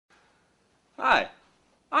Hi,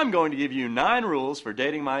 I'm going to give you 9 rules for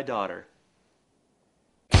dating my daughter.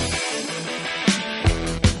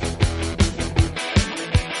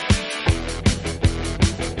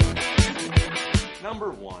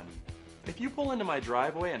 Number 1. If you pull into my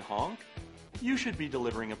driveway and honk, you should be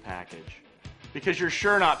delivering a package, because you're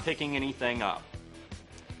sure not picking anything up.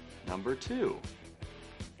 Number 2.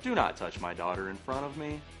 Do not touch my daughter in front of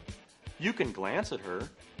me. You can glance at her,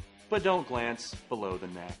 but don't glance below the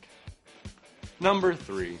neck. Number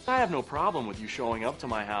 3. I have no problem with you showing up to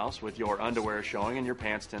my house with your underwear showing and your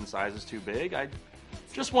pants 10 sizes too big. I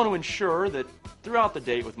just want to ensure that throughout the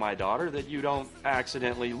date with my daughter that you don't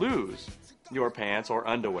accidentally lose your pants or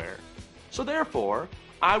underwear. So therefore,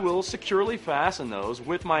 I will securely fasten those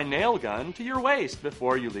with my nail gun to your waist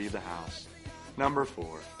before you leave the house. Number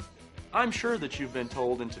 4. I'm sure that you've been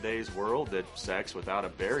told in today's world that sex without a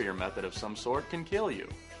barrier method of some sort can kill you.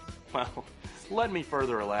 Well, let me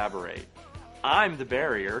further elaborate. I'm the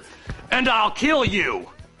barrier, and I'll kill you!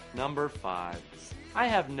 Number 5. I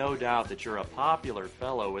have no doubt that you're a popular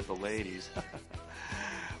fellow with the ladies.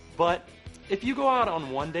 But if you go out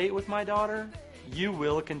on one date with my daughter, you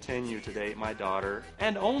will continue to date my daughter,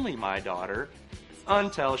 and only my daughter,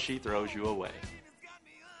 until she throws you away.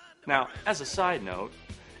 Now, as a side note,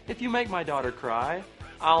 if you make my daughter cry,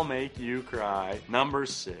 I'll make you cry. Number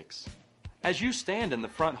 6. As you stand in the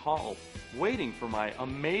front hall waiting for my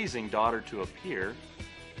amazing daughter to appear,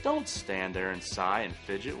 don't stand there and sigh and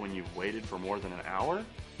fidget when you've waited for more than an hour.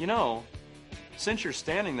 You know, since you're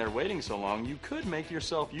standing there waiting so long, you could make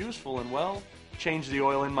yourself useful and, well, change the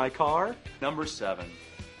oil in my car. Number 7.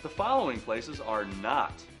 The following places are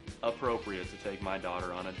not appropriate to take my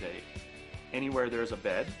daughter on a date. Anywhere there's a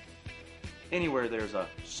bed, anywhere there's a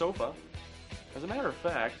sofa, as a matter of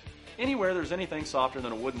fact, anywhere there's anything softer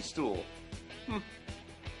than a wooden stool.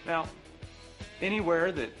 Now,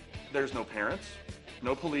 anywhere that there's no parents,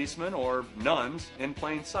 no policemen, or nuns in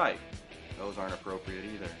plain sight. Those aren't appropriate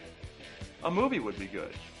either. A movie would be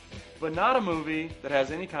good, but not a movie that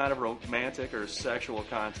has any kind of romantic or sexual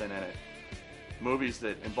content in it. Movies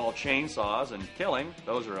that involve chainsaws and killing,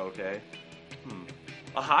 those are okay.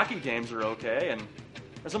 Hockey games are okay, and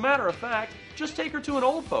as a matter of fact, just take her to an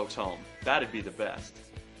old folks' home. That'd be the best.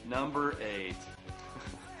 Number 8.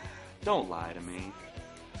 Don't lie to me.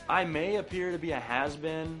 I may appear to be a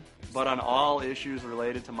has-been, but on all issues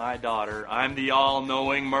related to my daughter, I'm the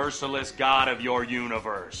all-knowing, merciless God of your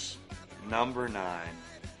universe. Number 9.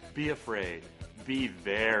 Be afraid. Be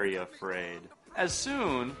very afraid. As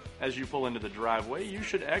soon as you pull into the driveway, you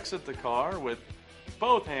should exit the car with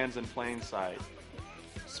both hands in plain sight.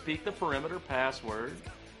 Speak the perimeter password.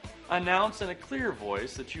 Announce in a clear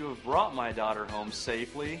voice that you have brought my daughter home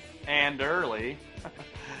safely and early.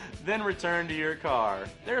 Then return to your car.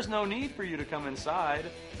 There's no need for you to come inside.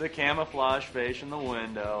 The camouflage face in the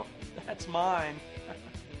window. That's mine.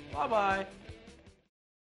 Bye-bye.